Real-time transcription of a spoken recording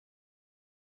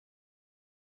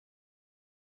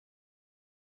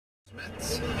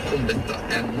om dette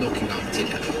enn noen gang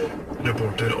tidligere.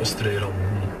 Reporter Astrid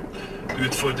Randen.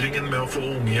 Utfordringen med å få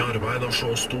unge i arbeid er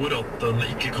så stor at den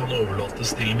ikke kan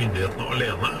overlates til myndighetene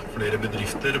alene. Flere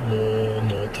bedrifter må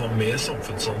nå ta mer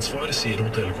samfunnsansvar, sier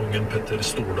hotellkongen Petter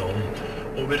Stordalen.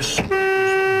 Over 70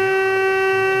 000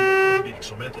 unge er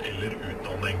virksomhet eller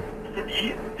utdanning.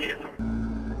 Fordi det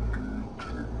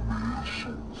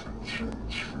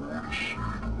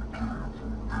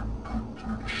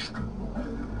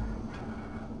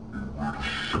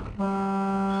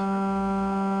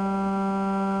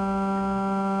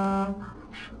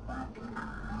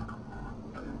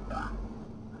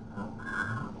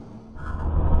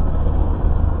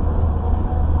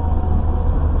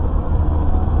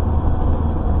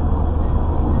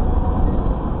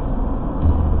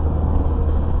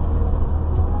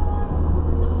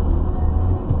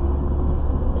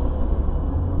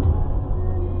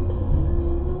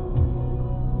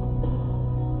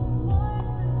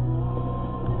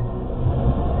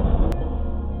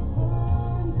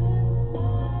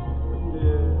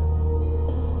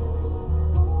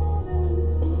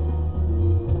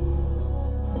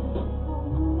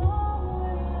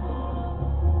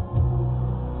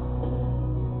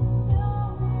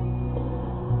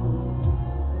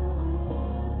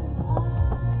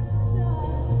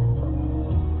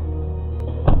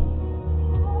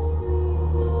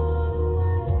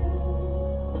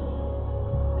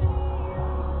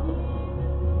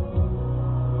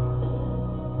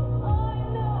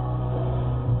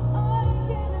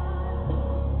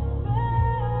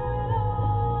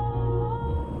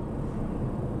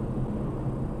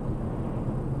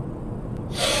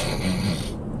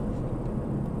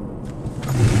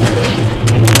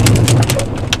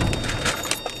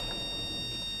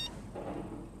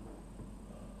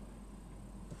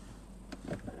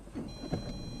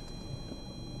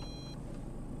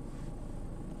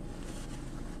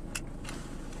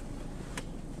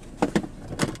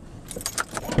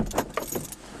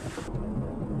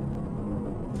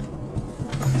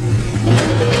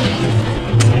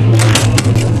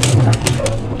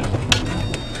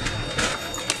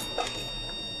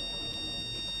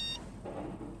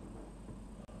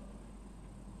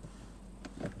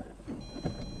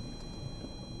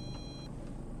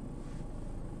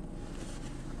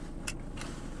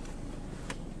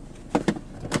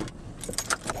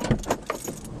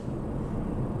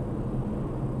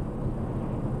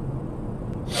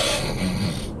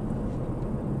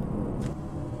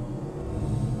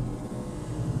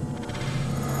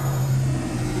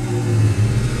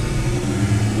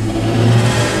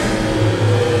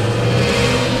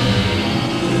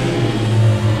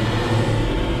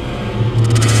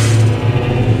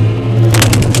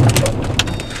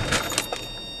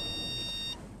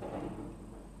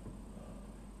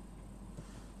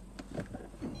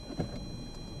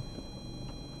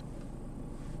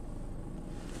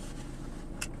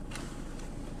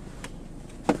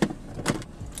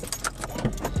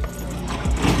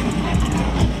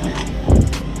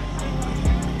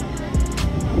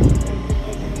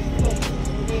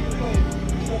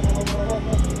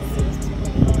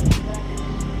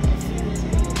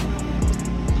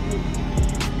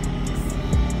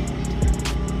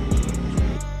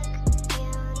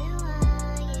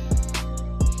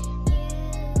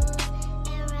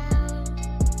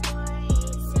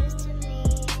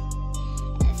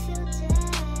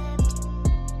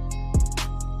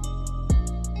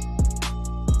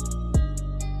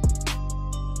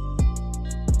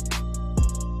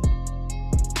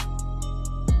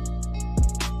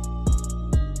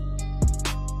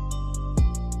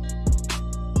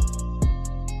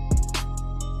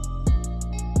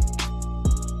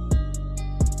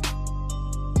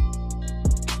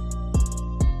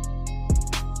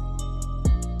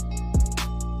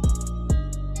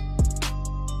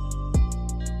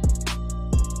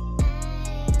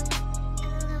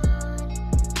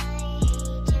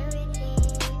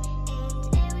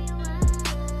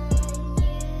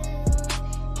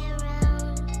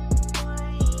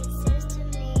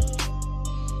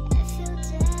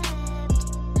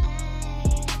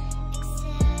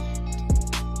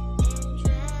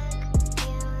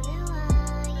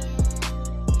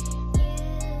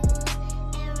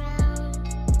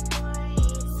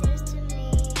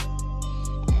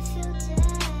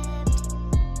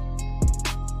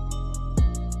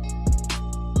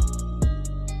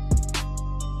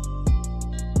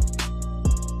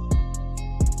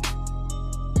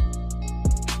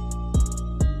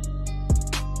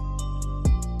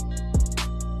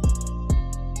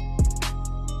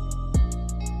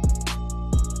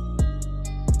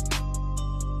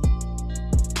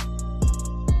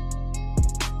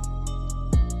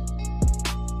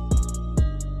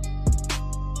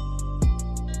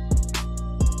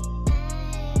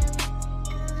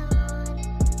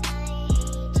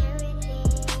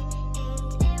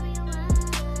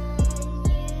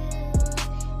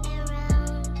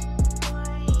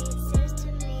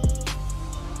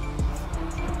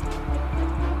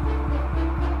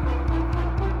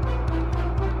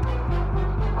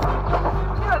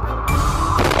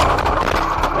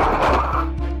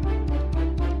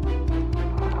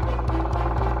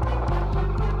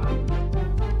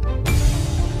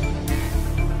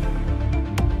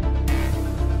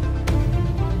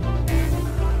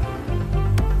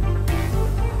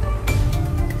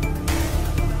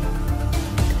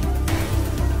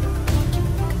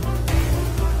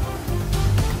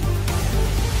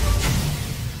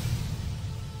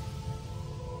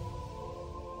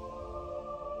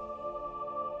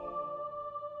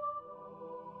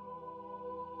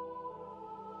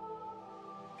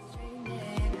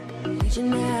need you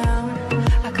now.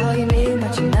 I call your name,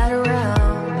 but you're not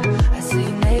around. I say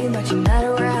your name, but you're not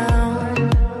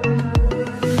around.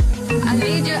 I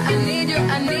need you, I need you,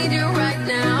 I need you right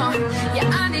now. Yeah,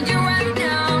 I need you right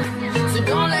now. So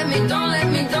don't let me, don't let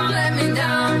me, don't let me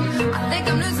down. I think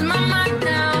I'm losing my mind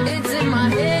now. It's in my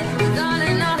head,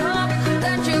 darling, I hope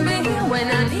that you'll be here when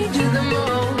I need you the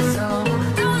most. So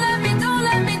don't let me, don't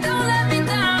let me, don't let me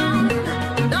down.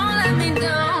 Don't let me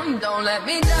down, don't let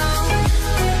me down.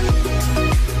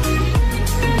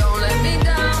 Don't let me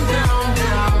down, down,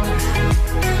 down.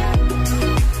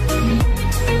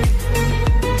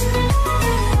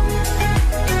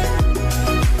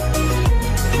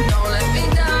 Don't let me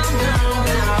down, down,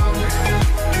 down.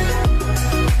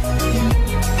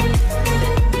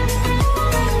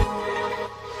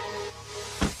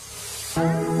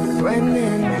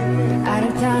 Running out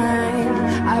of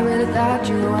time. I really thought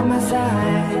you were on my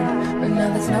side, but now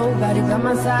there's nobody by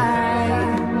my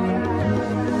side.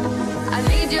 I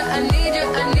need you, I need you,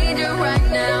 I need you right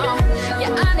now.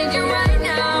 Yeah, I need you right